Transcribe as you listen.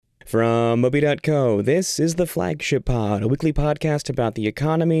From Moby.co, this is the Flagship Pod, a weekly podcast about the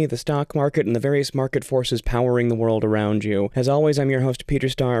economy, the stock market, and the various market forces powering the world around you. As always, I'm your host, Peter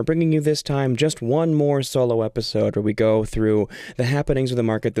Starr, bringing you this time just one more solo episode where we go through the happenings of the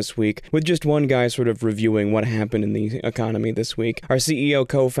market this week, with just one guy sort of reviewing what happened in the economy this week. Our CEO,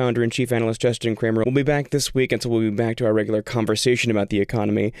 co-founder, and chief analyst, Justin Kramer, will be back this week, and so we'll be back to our regular conversation about the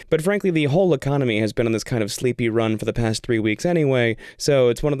economy. But frankly, the whole economy has been on this kind of sleepy run for the past 3 weeks anyway, so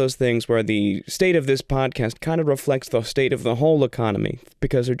it's one of those things where the state of this podcast kind of reflects the state of the whole economy,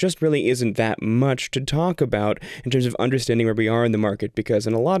 because there just really isn't that much to talk about in terms of understanding where we are in the market, because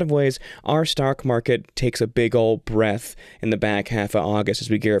in a lot of ways, our stock market takes a big old breath in the back half of August as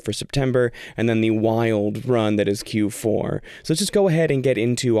we gear up for September, and then the wild run that is Q4. So let's just go ahead and get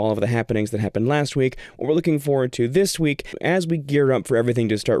into all of the happenings that happened last week, what we're looking forward to this week as we gear up for everything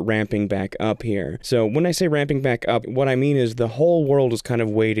to start ramping back up here. So when I say ramping back up, what I mean is the whole world is kind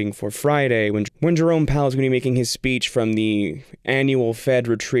of waiting for Friday when Jerome Powell is going to be making his speech from the annual Fed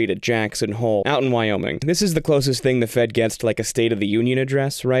retreat at Jackson Hole out in Wyoming. This is the closest thing the Fed gets to like a State of the Union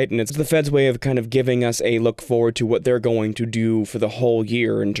address, right? And it's the Fed's way of kind of giving us a look forward to what they're going to do for the whole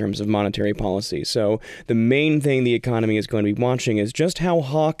year in terms of monetary policy. So the main thing the economy is going to be watching is just how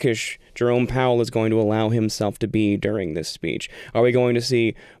hawkish Jerome Powell is going to allow himself to be during this speech. Are we going to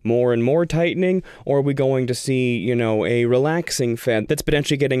see more and more tightening, or are we going to see, a relaxing Fed that's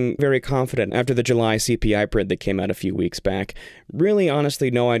potentially getting very confident after the July CPI print that came out a few weeks back? Really,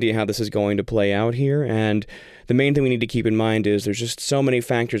 honestly, no idea how this is going to play out here, and the main thing we need to keep in mind is there's just so many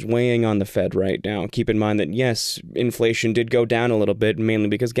factors weighing on the Fed right now. Keep in mind that, yes, inflation did go down a little bit, mainly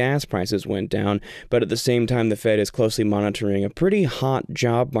because gas prices went down, but at the same time, the Fed is closely monitoring a pretty hot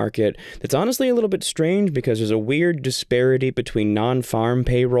job market that's honestly a little bit strange because there's a weird disparity between non-farm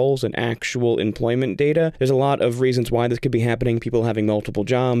payrolls and actual employment data. There's a lot of reasons why this could be happening, people having multiple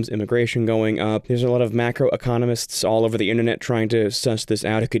jobs, immigration going up. There's a lot of macroeconomists all over the internet trying to suss this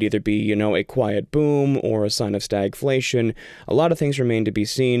out. It could either be, a quiet boom or a sign of stagflation. A lot of things remain to be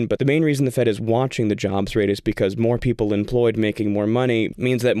seen, but the main reason the Fed is watching the jobs rate is because more people employed making more money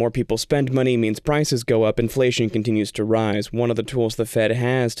means that more people spend money, means prices go up, inflation continues to rise. One of the tools the Fed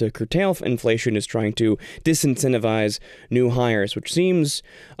has to curtail inflation is trying to disincentivize new hires, which seems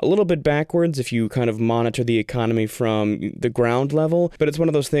a little bit backwards if you kind of monitor the economy from the ground level, but it's one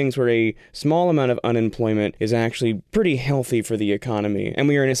of those things where a small amount of unemployment is actually pretty healthy for the economy, and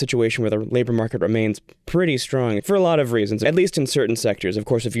we are in a situation where the labor market remains pretty strong for a lot of reasons, at least in certain sectors. Of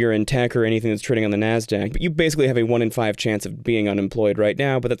course, if you're in tech or anything that's trading on the NASDAQ, you basically have a 1 in 5 chance of being unemployed right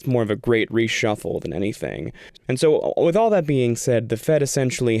now, but that's more of a great reshuffle than anything. And so with all that being said, the Fed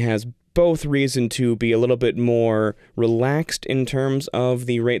essentially has both reason to be a little bit more relaxed in terms of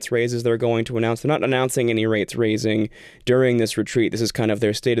the rates raises they're going to announce. They're not announcing any rates raising during this retreat. This is kind of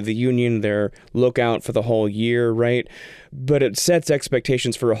their State of the Union, their lookout for the whole year, right? But it sets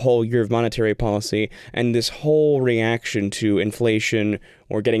expectations for a whole year of monetary policy, and this whole reaction to inflation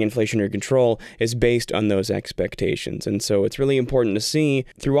or getting inflation under control is based on those expectations. And so it's really important to see,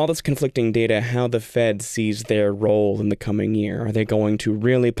 through all this conflicting data, how the Fed sees their role in the coming year. Are they going to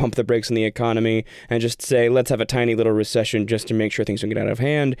really pump the brakes on the economy and just say, let's have a tiny little recession just to make sure things don't get out of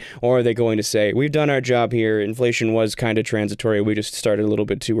hand? Or are they going to say, we've done our job here, inflation was kind of transitory, we just started a little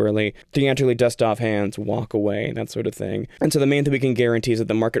bit too early, theatrically dust off hands, walk away, that sort of thing. And so the main thing we can guarantee is that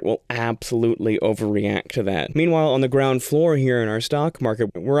the market will absolutely overreact to that. Meanwhile, on the ground floor here in our stock market,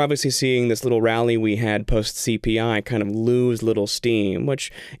 we're obviously seeing this little rally we had post-CPI kind of lose little steam,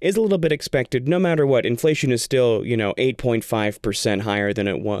 which is a little bit expected. No matter what, inflation is still, 8.5% higher than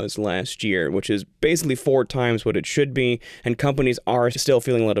it was last year, which is basically 4 times what it should be, and companies are still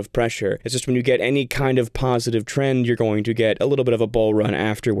feeling a lot of pressure. It's just when you get any kind of positive trend, you're going to get a little bit of a bull run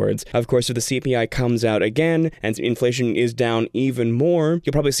afterwards. Of course, if the CPI comes out again and inflation is down even more,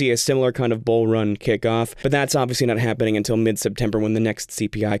 you'll probably see a similar kind of bull run kick off, but that's obviously not happening until mid-September when the next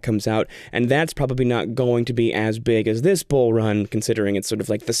CPI comes out, and that's probably not going to be as big as this bull run, considering it's sort of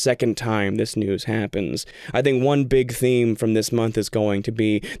like the second time this news happens. I think one big theme from this month is going to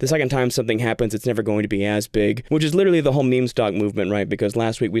be the second time something happens, it's never going to be as big, which is literally the whole meme stock movement, right? Because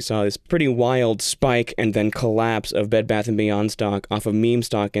last week we saw this pretty wild spike and then collapse of Bed Bath & Beyond stock off of meme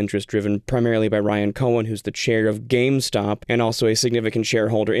stock interest driven primarily by Ryan Cohen, who's the chair of GameStop and also a significant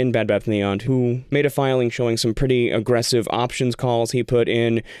shareholder in Bed Bath & Beyond, who made a filing showing some pretty aggressive options calls he put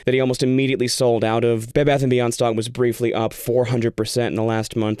in that he almost immediately sold out of. Bed Bath & Beyond stock was briefly up 400% in the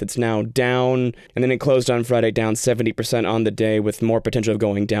last month. It's now down, and then it closed on Friday down 70% on the day, with more potential of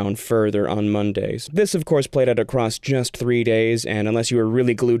going down further on Mondays. This, of course, played out across just 3 days, and unless you were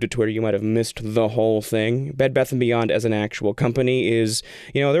really glued to Twitter, you might have missed the whole thing. Bed Bath & Beyond as an actual company is,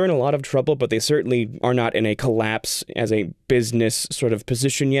 they're in a lot of trouble, but they certainly are not in a collapse as a business sort of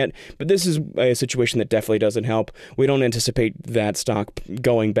position yet. But this is a situation that definitely doesn't help. We don't anticipate that stock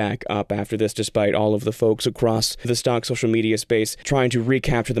going back up after this, despite all of the folks across the stock social media space trying to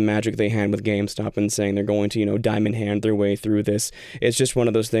recapture the magic they had with GameStop and saying they're going to, diamond hand their way through this. It's just one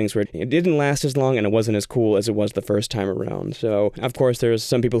of those things where it didn't last as long and it wasn't as cool as it was the first time around. So, of course, there's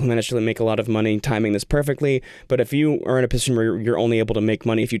some people who managed to make a lot of money timing this perfectly, but if you are in a position where you're only able to make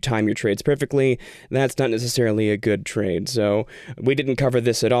money if you time your trades perfectly, that's not necessarily a good trade. So, we didn't cover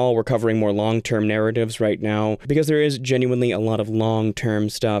this at all. We're covering more long-term narratives right now because there is genuinely a lot of long-term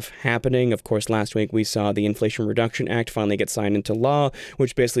stuff happening. Of course, last week we saw the Inflation Reduction Act finally get signed into law,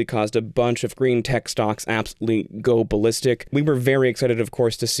 which basically caused a bunch of green tech stocks absolutely go ballistic. We were very excited, of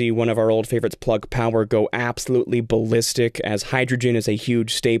course, to see one of our old favorites, Plug Power, go absolutely ballistic, as hydrogen is a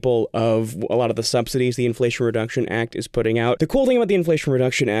huge staple of a lot of the subsidies the Inflation Reduction Act is putting out. The cool thing about the Inflation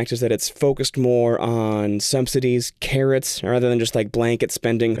Reduction Act is that it's focused more on subsidies, carrots, rather than just like blanket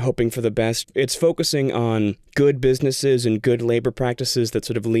spending, hoping for the best. It's focusing on good businesses and good labor practices that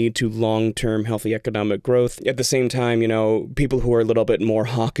sort of lead to long-term healthy economic growth. At the same time, people who are a little bit more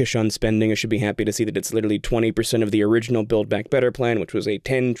hawkish on spending should be happy to see that it's literally 20% of the original Build Back Better plan, which was a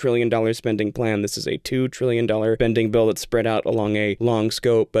 $10 trillion spending plan. This is a $2 trillion spending bill that's spread out along a long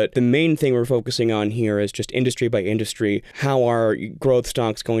scope. But the main thing we're focusing on here is just industry by industry. How are growth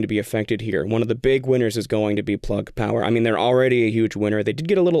stocks going to be affected here? One of the big winners is going to be Plug Power. I mean, they're already a huge winner. They did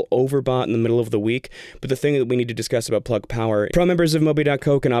get a little overbought in the middle of the week, but the thing that we need to discuss about Plug Power, pro members of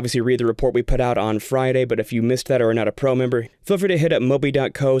Moby.co can obviously read the report we put out on Friday, but if you missed that or are not a pro member, feel free to hit up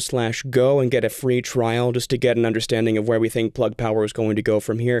Moby.co/go and get a free trial just to get an understanding of where we think Plug Power is going to go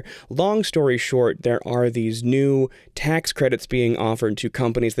from here. Long story short, there are these new tax credits being offered to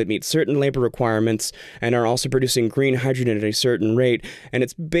companies that meet certain labor requirements and are also producing green hydrogen at a certain rate, and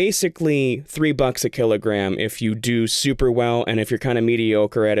it's basically $3 a kilogram if you do super well, and if you're kind of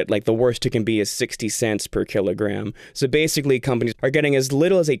mediocre at it, like the worst it can be is 60 cents per kilogram. So basically, companies are getting as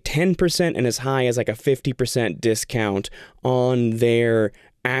little as a 10% and as high as like a 50% discount on their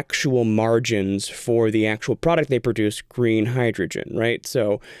actual margins for the actual product they produce, green hydrogen, right?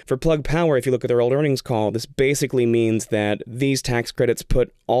 So for Plug Power, if you look at their old earnings call, this basically means that these tax credits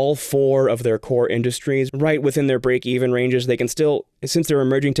put all 4 of their core industries right within their break-even ranges. They can still, since they're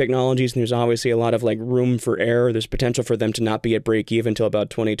emerging technologies and there's obviously a lot of room for error, there's potential for them to not be at break-even until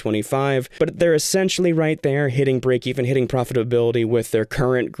about 2025, but they're essentially right there hitting break-even, hitting profitability with their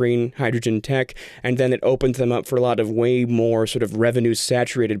current green hydrogen tech, and then it opens them up for a lot of way more sort of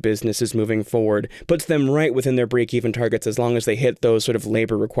revenue-saturated businesses moving forward, puts them right within their break-even targets as long as they hit those sort of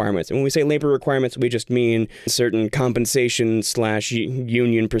labor requirements. And when we say labor requirements, we just mean certain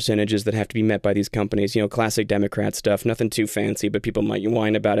compensation/union percentages that have to be met by these companies. Classic Democrat stuff, nothing too fancy, but people might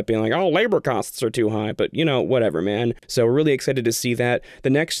whine about it being like, oh, labor costs are too high, but whatever, man. So we're really excited to see that. The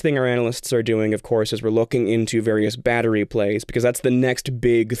next thing our analysts are doing, of course, is we're looking into various battery plays, because that's the next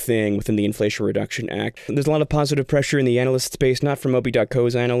big thing within the Inflation Reduction Act. There's a lot of positive pressure in the analyst space, not from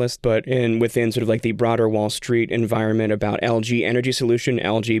Moby.co's analysts, but within sort of like the broader Wall Street environment about LG Energy Solution,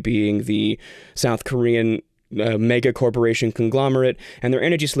 LG being the South Korean mega corporation conglomerate, and their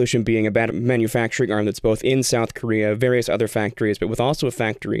energy solution being a battery manufacturing arm that's both in South Korea, various other factories, but with also a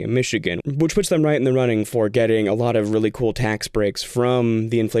factory in Michigan, which puts them right in the running for getting a lot of really cool tax breaks from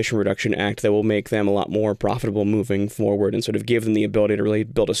the Inflation Reduction Act that will make them a lot more profitable moving forward and sort of give them the ability to really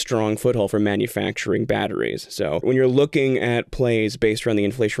build a strong foothold for manufacturing batteries. So when you're looking at plays based around the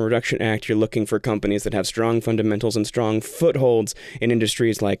Inflation Reduction Act, you're looking for companies that have strong fundamentals and strong footholds in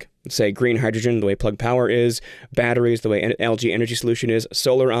industries like, say, green hydrogen, the way Plug Power is, batteries, the way LG Energy Solution is,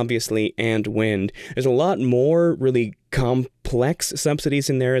 solar, obviously, and wind. There's a lot more really complex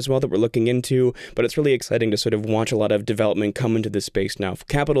subsidies in there as well that we're looking into, but it's really exciting to sort of watch a lot of development come into this space now.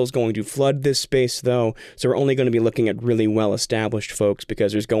 Capital is going to flood this space, though, so we're only going to be looking at really well-established folks,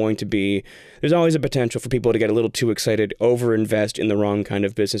 because there's always a potential for people to get a little too excited, overinvest in the wrong kind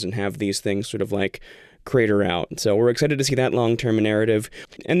of business, and have these things sort of like crater out. So we're excited to see that long-term narrative.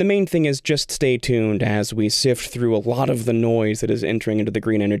 And the main thing is just stay tuned as we sift through a lot of the noise that is entering into the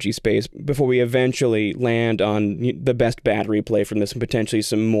green energy space before we eventually land on the best battery play from this and potentially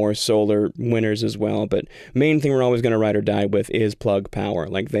some more solar winners as well. But main thing we're always going to ride or die with is Plug Power.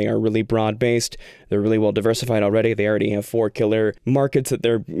 Like, they are really broad-based. They're really well diversified already. They already have 4 killer markets that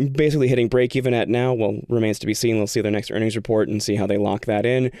they're basically hitting break-even at now. Well, remains to be seen. We'll see their next earnings report and see how they lock that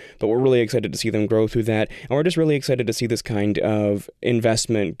in. But we're really excited to see them grow through that. And we're just really excited to see this kind of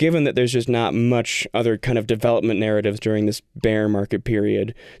investment, given that there's just not much other kind of development narratives during this bear market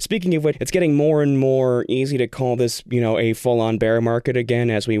period. Speaking of which, it's getting more and more easy to call this, a full-on bear market again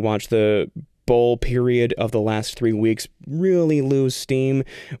as we watch the bull period of the last 3 weeks really lose steam.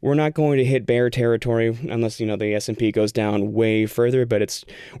 We're not going to hit bear territory unless, the S&P goes down way further, but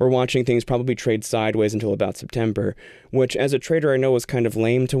we're watching things probably trade sideways until about September, which as a trader I know is kind of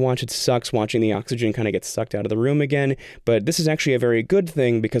lame to watch. It sucks watching the oxygen kind of get sucked out of the room again, but this is actually a very good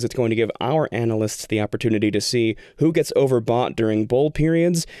thing because it's going to give our analysts the opportunity to see who gets overbought during bull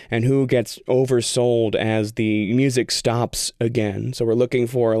periods and who gets oversold as the music stops again. So we're looking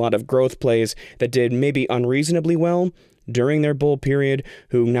for a lot of growth plays that did maybe unreasonably well during their bull period,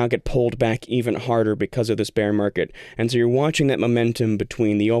 who now get pulled back even harder because of this bear market. And so you're watching that momentum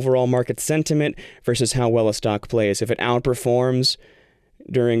between the overall market sentiment versus how well a stock plays. If it outperforms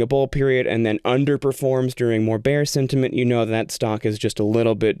during a bull period and then underperforms during more bear sentiment, that stock is just a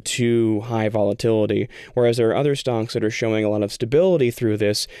little bit too high volatility. Whereas there are other stocks that are showing a lot of stability through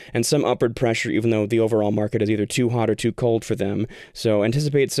this and some upward pressure, even though the overall market is either too hot or too cold for them. So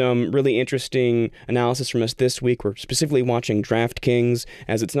anticipate some really interesting analysis from us this week. We're specifically watching DraftKings,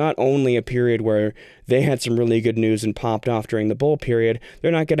 as it's not only a period where they had some really good news and popped off during the bull period,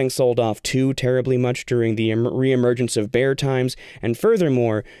 they're not getting sold off too terribly much during the reemergence of bear times. And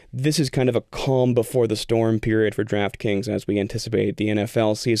furthermore, this is kind of a calm before the storm period for DraftKings, as we anticipate the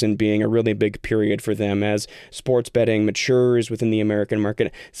NFL season being a really big period for them as sports betting matures within the American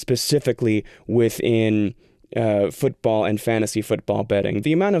market, specifically within football and fantasy football betting.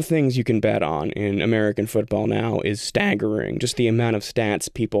 The amount of things you can bet on in American football now is staggering. Just the amount of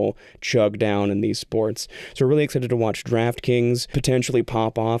stats people chug down in these sports. So we're really excited to watch DraftKings potentially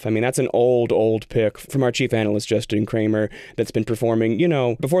pop off. I mean, that's an old pick from our chief analyst, Justin Kramer, that's been performing,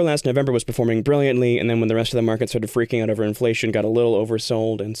 before last November was performing brilliantly, and then when the rest of the market started freaking out over inflation, got a little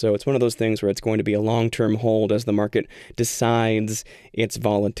oversold. And so it's one of those things where it's going to be a long-term hold as the market decides its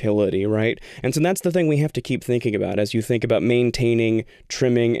volatility, right? And so that's the thing we have to keep thinking about as you think about maintaining,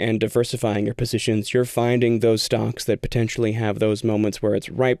 trimming, and diversifying your positions. You're finding those stocks that potentially have those moments where it's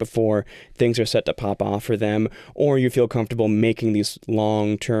right before things are set to pop off for them, or you feel comfortable making these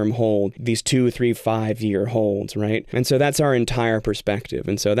long-term holds, these 2, 3, 5-year holds, right? And so that's our entire perspective.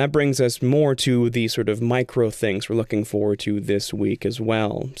 And so that brings us more to the sort of micro things we're looking forward to this week as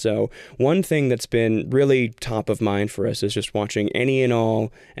well. So one thing that's been really top of mind for us is just watching any and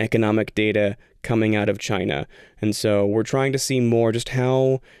all economic data coming out of China. And so we're trying to see more just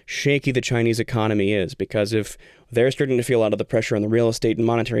how shaky the Chinese economy is, because if they're starting to feel a lot of the pressure on the real estate and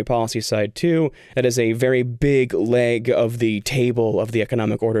monetary policy side too, that is a very big leg of the table of the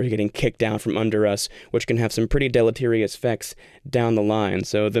economic order getting kicked down from under us, which can have some pretty deleterious effects down the line.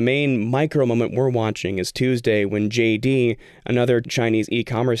 So the main micro moment we're watching is Tuesday when JD, another Chinese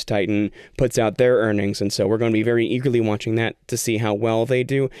e-commerce titan, puts out their earnings. And so we're going to be very eagerly watching that to see how well they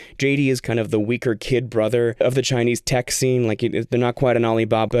do. JD is kind of the weaker kid brother of the Chinese tech scene. Like, they're not quite an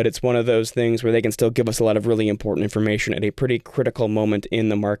Alibaba, but it's one of those things where they can still give us a lot of really important information at a pretty critical moment in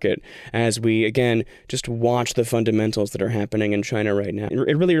the market as we, again, just watch the fundamentals that are happening in China right now.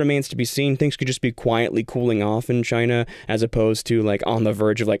 It really remains to be seen. Things could just be quietly cooling off in China as opposed to like on the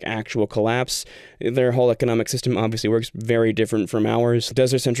verge of like actual collapse. Their whole economic system obviously works very different from ours.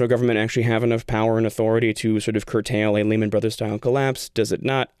 Does their central government actually have enough power and authority to sort of curtail a Lehman Brothers style collapse? Does it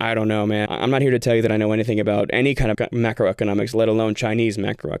not? I don't know, man. I'm not here to tell you that I know anything about any kind of macroeconomics, let alone Chinese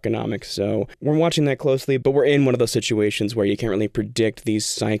macroeconomics. So we're watching that closely, but we're in one of those situations where you can't really predict these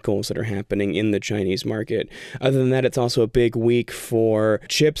cycles that are happening in the Chinese market. Other than that, it's also a big week for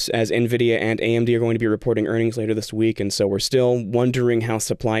chips, as NVIDIA and AMD are going to be reporting earnings later this week. And so we're still wondering how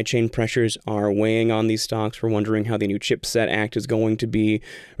supply chain pressures are weighing on these stocks. We're wondering how the new Chipset Act is going to be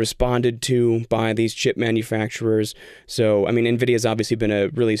responded to by these chip manufacturers. So, I mean, NVIDIA has obviously been a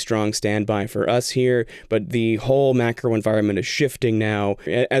really strong standby for us here, but the whole macro environment is shifting now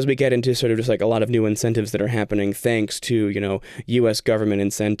as we get into sort of just like a lot of new incentives that are happening happening thanks to, U.S. government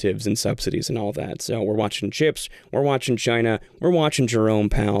incentives and subsidies and all that. So we're watching chips, we're watching China, we're watching Jerome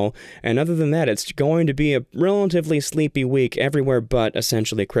Powell. And other than that, it's going to be a relatively sleepy week everywhere but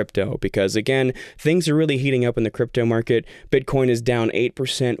essentially crypto, because again, things are really heating up in the crypto market. Bitcoin is down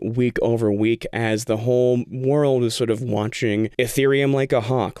 8% week over week as the whole world is sort of watching Ethereum like a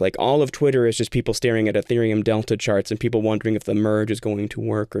hawk. Like all of Twitter is just people staring at Ethereum Delta charts and people wondering if the merge is going to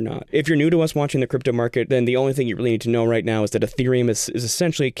work or not. If you're new to us watching the crypto market, then the only thing you really need to know right now is that Ethereum is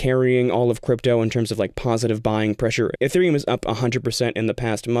essentially carrying all of crypto in terms of like positive buying pressure. Ethereum is up 100% in the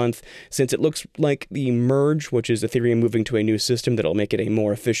past month, since it looks like the merge, which is Ethereum moving to a new system that'll make it a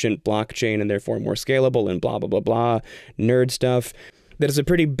more efficient blockchain and therefore more scalable and blah, blah, blah, blah, nerd stuff. That is a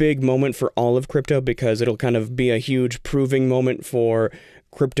pretty big moment for all of crypto because it'll kind of be a huge proving moment for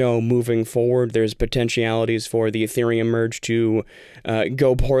crypto moving forward. There's potentialities for the Ethereum merge to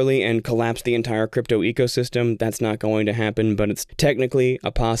go poorly and collapse the entire crypto ecosystem. That's not going to happen, but it's technically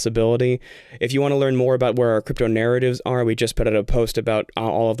a possibility. If you want to learn more about where our crypto narratives are, we just put out a post about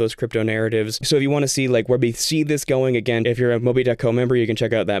all of those crypto narratives. So if you want to see like where we see this going, again, if you're a Moby.co member, you can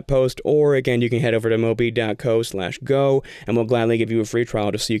check out that post, or again, you can head over to Moby.co/go, and we'll gladly give you a free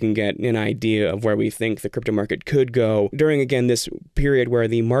trial just so you can get an idea of where we think the crypto market could go during, again, this period where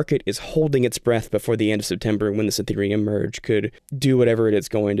the market is holding its breath before the end of September when this Ethereum merge could do whatever it is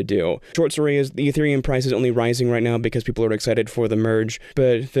going to do. Short story is the Ethereum price is only rising right now because people are excited for the merge,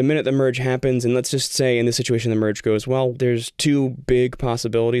 but the minute the merge happens, and let's just say in this situation the merge goes well, there's two big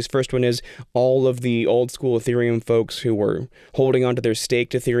possibilities. First one is all of the old school Ethereum folks who were holding onto their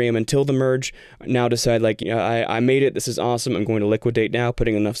staked Ethereum until the merge now decide like, I made it, this is awesome, I'm going to liquidate now,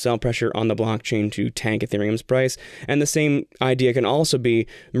 putting enough sell pressure on the blockchain to tank Ethereum's price. And the same idea can also be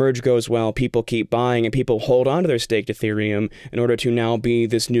merge goes well, people keep buying, and people hold on to their staked Ethereum in order to now be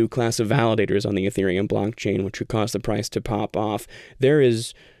this new class of validators on the Ethereum blockchain, which would cause the price to pop off. There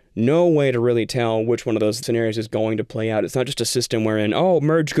is no way to really tell which one of those scenarios is going to play out. It's not just a system wherein,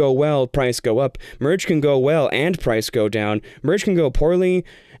 merge go well, price go up. Merge can go well and price go down. Merge can go poorly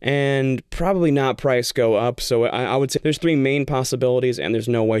and probably not price go up. So I would say there's three main possibilities, and there's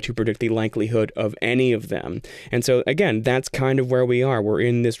no way to predict the likelihood of any of them. And so again, that's kind of where we are. We're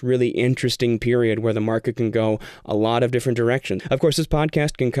in this really interesting period where the market can go a lot of different directions. Of course, this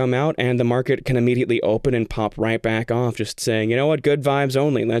podcast can come out and the market can immediately open and pop right back off, just saying, you know what, good vibes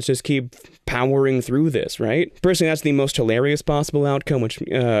only. Let's just keep powering through this, right? Personally, that's the most hilarious possible outcome, which,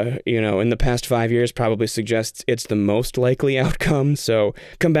 in the past 5 years probably suggests it's the most likely outcome. So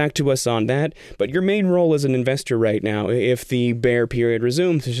come back to us on that. But your main role as an investor right now, if the bear period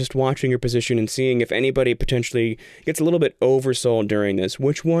resumes, is just watching your position and seeing if anybody potentially gets a little bit oversold during this.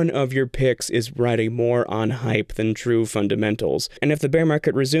 Which one of your picks is riding more on hype than true fundamentals? And if the bear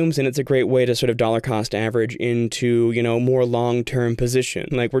market resumes, then it's a great way to sort of dollar cost average into, more long-term position.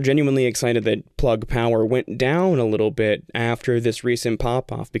 Like, we're genuinely excited that Plug Power went down a little bit after this recent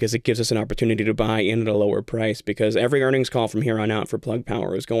pop-off because it gives us an opportunity to buy in at a lower price, because every earnings call from here on out for Plug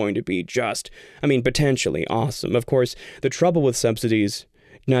Power is going to be potentially awesome. Of course, the trouble with subsidies,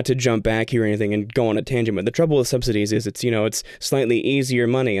 not to jump back here or anything and go on a tangent, but the trouble with subsidies is it's slightly easier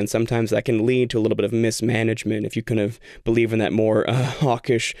money, and sometimes that can lead to a little bit of mismanagement if you kind of believe in that more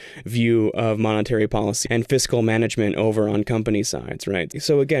hawkish view of monetary policy and fiscal management over on company sides, right?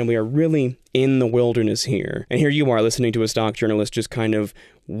 So again, we are really in the wilderness here. And here you are listening to a stock journalist just kind of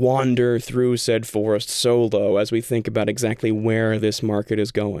wander through said forest solo as we think about exactly where this market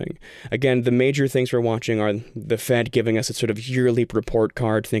is going. Again, the major things we're watching are the Fed giving us a sort of yearly report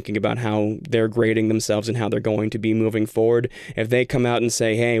card, thinking about how they're grading themselves and how they're going to be moving forward. If they come out and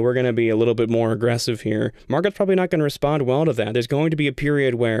say, hey, we're going to be a little bit more aggressive here, market's probably not going to respond well to that. There's going to be a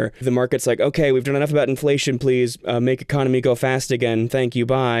period where the market's like, okay, we've done enough about inflation, please make economy go fast again, thank you,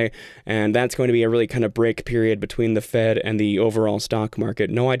 bye. And that's going to be a really kind of break period between the Fed and the overall stock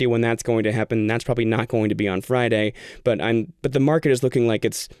market. No idea when that's going to happen. That's probably not going to be on Friday, but the market is looking like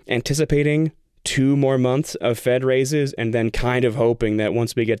it's anticipating 2 more months of Fed raises and then kind of hoping that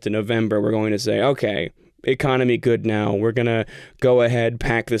once we get to November, we're going to say, okay, economy good now. We're going to go ahead,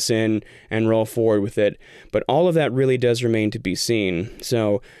 pack this in, and roll forward with it. But all of that really does remain to be seen.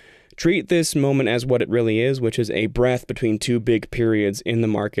 So treat this moment as what it really is, which is a breath between 2 big periods in the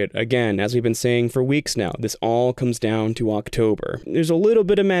market. Again, as we've been saying for weeks now, this all comes down to October. There's a little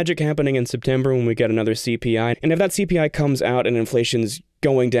bit of magic happening in September when we get another CPI. And if that CPI comes out and inflation's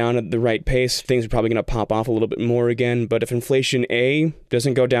going down at the right pace, things are probably going to pop off a little bit more again. But if inflation A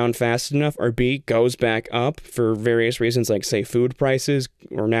doesn't go down fast enough, or B goes back up for various reasons, like say food prices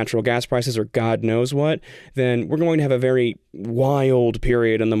or natural gas prices or God knows what, then we're going to have a very wild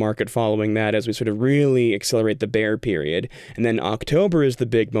period in the market following that as we sort of really accelerate the bear period. And then October is the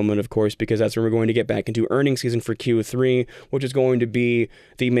big moment, of course, because that's when we're going to get back into earnings season for Q3, which is going to be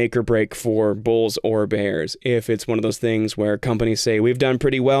the make or break for bulls or bears. If it's one of those things where companies say, we've done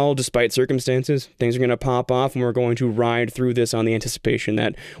pretty well despite circumstances, things are going to pop off and we're going to ride through this on the anticipation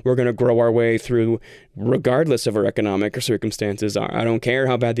that we're going to grow our way through regardless of our economic circumstances. I don't care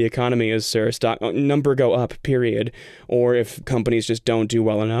how bad the economy is, sir. Stock number go up, period. Or if companies just don't do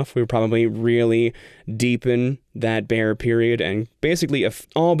well enough, we probably really deepen that bear period and basically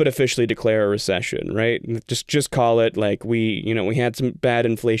all but officially declare a recession, right? Just call it like we had some bad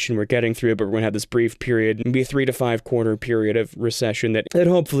inflation, we're getting through it, but we're going to have this brief period, maybe 3 to 5 quarter period of recession that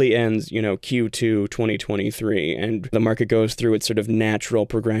hopefully ends, Q2 2023, and the market goes through its sort of natural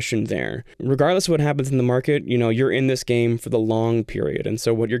progression there. Regardless of what happens in the market, you're in this game for the long period, and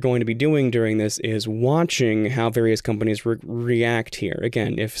so what you're going to be doing during this is watching how various companies react here.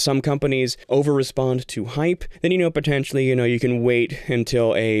 Again, if some companies over-respond to hype, then potentially you can wait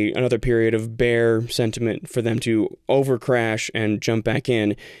until another period of bear sentiment for them to over crash and jump back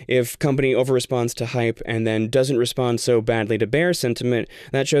in. If company over responds to hype and then doesn't respond so badly to bear sentiment,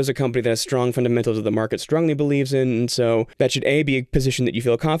 that shows a company that has strong fundamentals that the market strongly believes in, and so that should A, be a position that you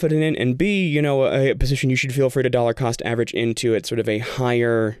feel confident in, and B, a position you should feel free to dollar cost average into at sort of a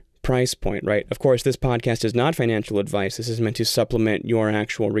higher price point, right? Of course, this podcast is not financial advice. This is meant to supplement your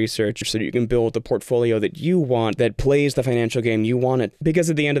actual research so that you can build the portfolio that you want, that plays the financial game you want it.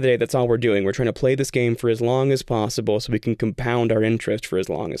 Because at the end of the day, that's all we're doing. We're trying to play this game for as long as possible so we can compound our interest for as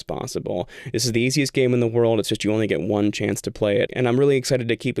long as possible. This is the easiest game in the world. It's just you only get one chance to play it. And I'm really excited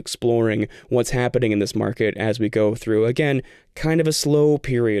to keep exploring what's happening in this market as we go through, again, kind of a slow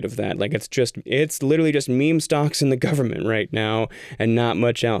period of that. Like it's literally just meme stocks in the government right now and not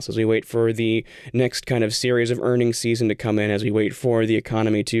much else as we wait for the next kind of series of earnings season to come in, as we wait for the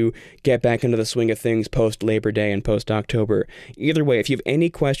economy to get back into the swing of things post Labor Day and post October. Either way, if you have any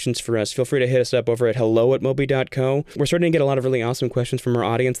questions for us, feel free to hit us up over at hello@moby.co. We're starting to get a lot of really awesome questions from our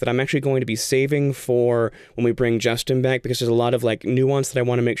audience that I'm actually going to be saving for when we bring Justin back, because there's a lot of nuance that I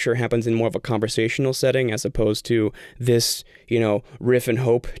want to make sure happens in more of a conversational setting as opposed to this riff and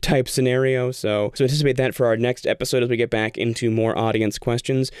hope type scenario. So anticipate that for our next episode as we get back into more audience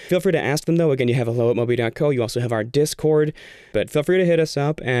questions. Feel free to ask them, though. Again, you have hello@moby.co. You also have our Discord, but feel free to hit us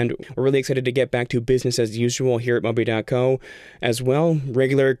up, and we're really excited to get back to business as usual here at moby.co as well.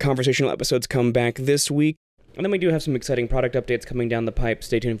 Regular conversational episodes come back this week. And then we do have some exciting product updates coming down the pipe.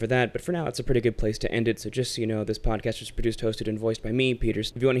 Stay tuned for that. But for now, it's a pretty good place to end it. So just so you know, this podcast is produced, hosted, and voiced by me, Peter.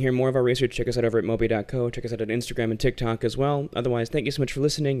 If you want to hear more of our research, check us out over at moby.co. Check us out on Instagram and TikTok as well. Otherwise, thank you so much for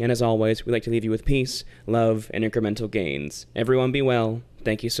listening. And as always, we like to leave you with peace, love, and incremental gains. Everyone be well.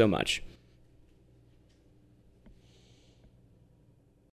 Thank you so much.